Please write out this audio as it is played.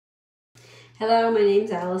Hello, my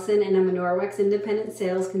name's Allison and I'm a Norwex independent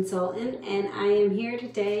sales consultant, and I am here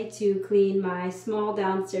today to clean my small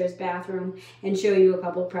downstairs bathroom and show you a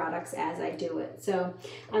couple products as I do it. So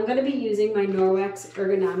I'm going to be using my Norwex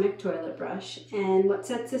ergonomic toilet brush, and what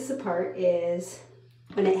sets this apart is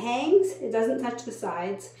when it hangs, it doesn't touch the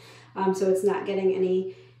sides, so it's not getting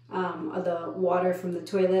any of the water from the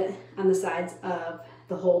toilet on the sides of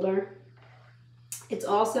the holder. It's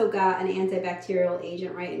also got an antibacterial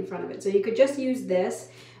agent right in front of it. So you could just use this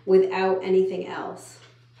without anything else.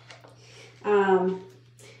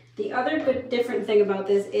 The other different thing about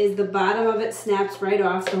this is the bottom of it snaps right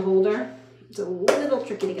off the holder. It's a little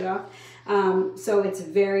tricky to get off. So it's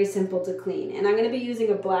very simple to clean. And I'm going to be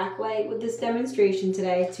using a black light with this demonstration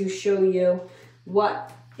today to show you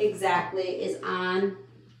what exactly is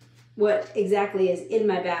in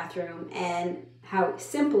my bathroom and how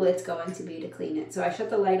simple it's going to be to clean it. So I shut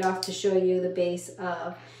the light off to show you the base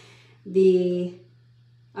of the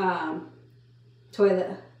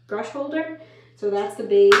toilet brush holder. So that's the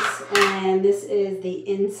base, and this is the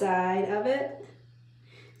inside of it.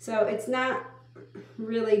 So it's not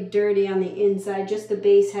really dirty on the inside, just the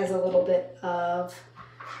base has a little bit of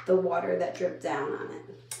the water that dripped down on it.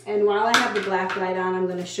 And while I have the black light on, I'm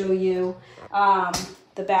going to show you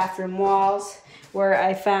the bathroom walls, where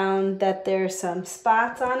I found that there's some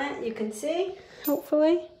spots on it. You can see,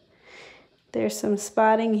 hopefully. There's some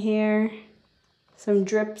spotting here, some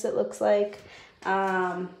drips it looks like.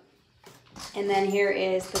 And then here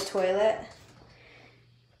is the toilet.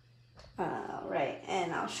 Right,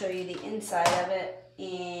 and I'll show you the inside of it,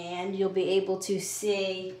 and you'll be able to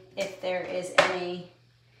see if there is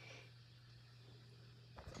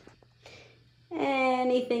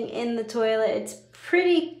anything in the toilet. It's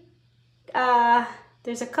pretty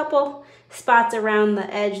there's a couple spots around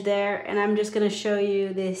the edge there, and I'm just going to show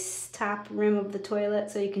you this top rim of the toilet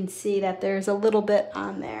so you can see that there's a little bit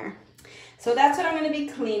on there. So that's what I'm going to be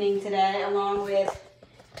cleaning today, along with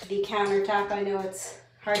the countertop. I know it's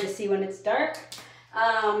hard to see when it's dark,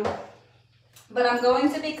 but I'm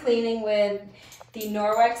going to be cleaning with the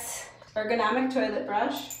Norwex ergonomic toilet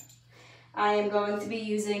brush. I am going to be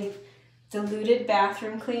using diluted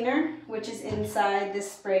bathroom cleaner, which is inside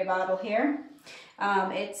this spray bottle here.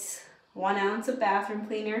 It's 1 ounce of bathroom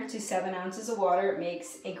cleaner to 7 ounces of water. It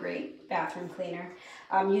makes a great bathroom cleaner.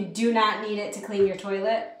 You do not need it to clean your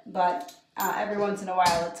toilet, but every once in a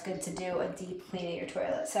while it's good to do a deep clean of your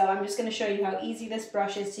toilet. So I'm just going to show you how easy this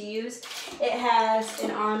brush is to use. It has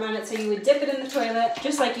an arm on it, so you would dip it in the toilet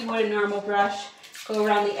just like you would a normal brush. Go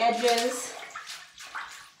around the edges,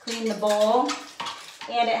 clean the bowl.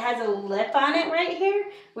 And it has a lip on it right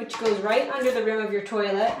here, which goes right under the rim of your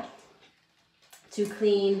toilet to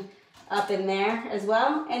clean up in there as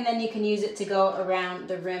well. And then you can use it to go around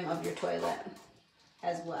the rim of your toilet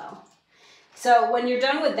as well. So when you're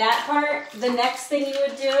done with that part, the next thing you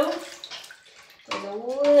would do, there's a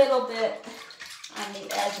little bit on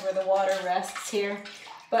the edge where the water rests here,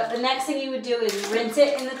 but the next thing you would do is rinse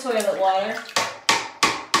it in the toilet water.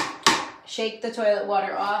 Shake the toilet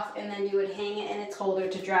water off, and then you would hang it in its holder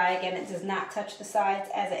to dry. Again, it does not touch the sides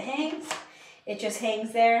as it hangs. It just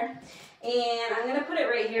hangs there. And I'm going to put it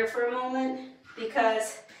right here for a moment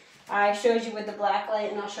because I showed you with the black light,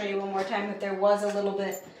 and I'll show you one more time that there was a little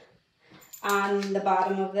bit on the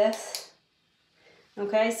bottom of this.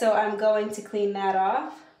 Okay, so I'm going to clean that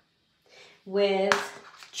off with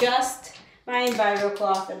just my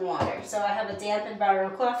EnviroCloth and water. So I have a damp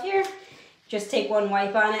EnviroCloth here. Just take one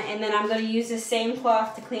wipe on it, and then I'm going to use the same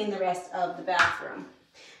cloth to clean the rest of the bathroom.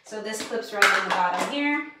 So this clips right on the bottom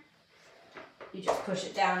here. You just push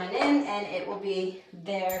it down and in, and it will be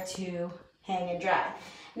there to hang and dry.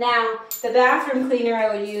 Now, the bathroom cleaner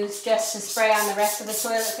I would use just to spray on the rest of the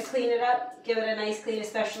toilet to clean it up. Give it a nice clean,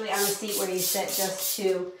 especially on the seat where you sit, just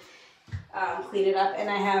to clean it up. And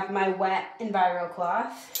I have my wet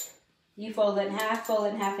EnviroCloth. You fold it in half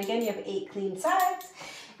again. You have 8 clean sides.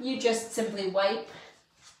 You just simply wipe,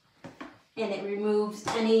 and it removes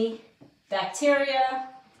any bacteria,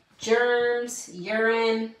 germs,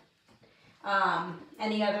 urine,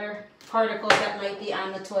 any other particles that might be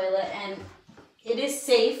on the toilet, and it is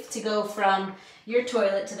safe to go from your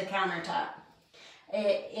toilet to the countertop.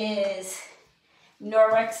 It is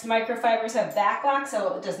Norwex microfibers have backlock,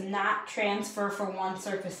 so it does not transfer from one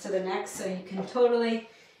surface to the next, so you can totally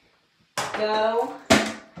go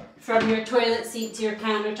from your toilet seat to your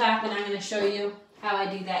countertop, and I'm going to show you how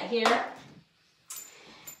I do that here.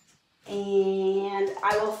 And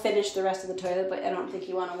I will finish the rest of the toilet, but I don't think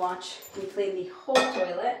you want to watch me clean the whole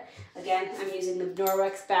toilet. Again, I'm using the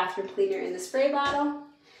Norwex bathroom cleaner in the spray bottle.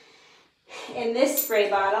 In this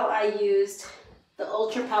spray bottle, I used the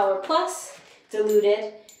Ultra Power Plus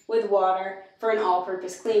diluted with water for an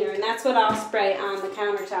all-purpose cleaner. And that's what I'll spray on the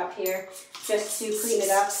countertop here just to clean it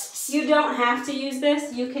up. You don't have to use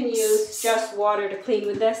this. You can use just water to clean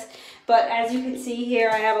with this. But as you can see here,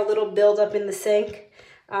 I have a little buildup in the sink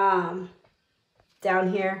down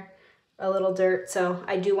here, a little dirt. So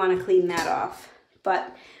I do want to clean that off.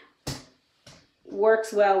 But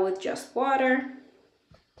works well with just water.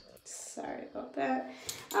 Sorry about that.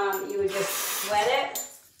 You would just wet it,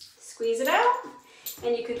 squeeze it out,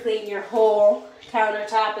 and you could clean your whole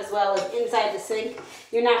countertop as well as inside the sink.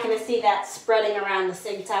 You're not going to see that spreading around the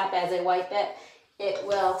sink top as I wipe it. It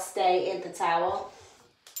will stay in the towel.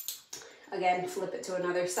 Again, flip it to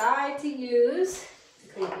another side to use to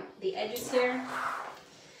clean the edges here.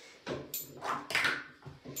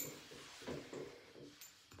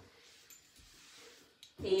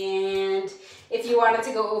 And if you wanted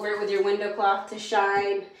to go over it with your window cloth to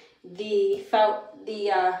shine the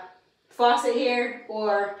faucet here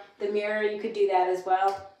or the mirror, you could do that as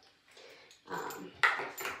well.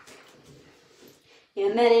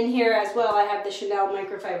 And then in here as well, I have the Chanel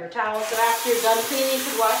microfiber towel. So after you're done cleaning, you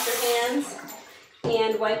can wash your hands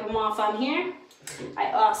and wipe them off on here.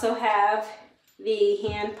 I also have the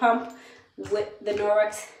hand pump with the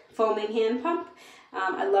Norwex foaming hand pump.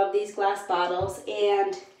 I love these glass bottles,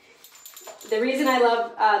 and the reason I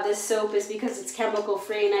love this soap is because it's chemical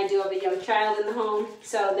free, and I do have a young child in the home,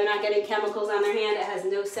 so they're not getting chemicals on their hand. It has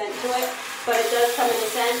no scent to it, but it does come in a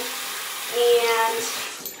scent.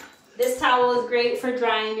 And this towel is great for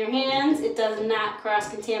drying your hands. It does not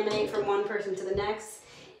cross-contaminate from one person to the next.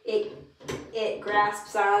 It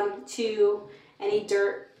grasps on to any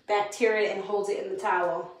dirt, bacteria, and holds it in the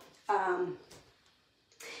towel.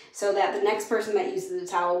 So that the next person that uses the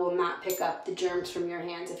towel will not pick up the germs from your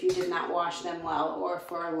hands if you did not wash them well or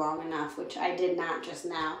for long enough, which I did not just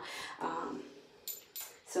now.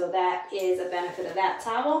 So that is a benefit of that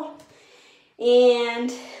towel.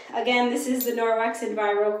 And again, this is the Norwex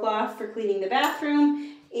EnviroCloth for cleaning the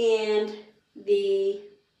bathroom, and the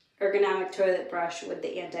ergonomic toilet brush with the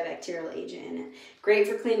antibacterial agent in it. Great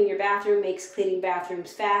for cleaning your bathroom, makes cleaning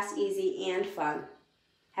bathrooms fast, easy, and fun.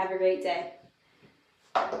 Have a great day.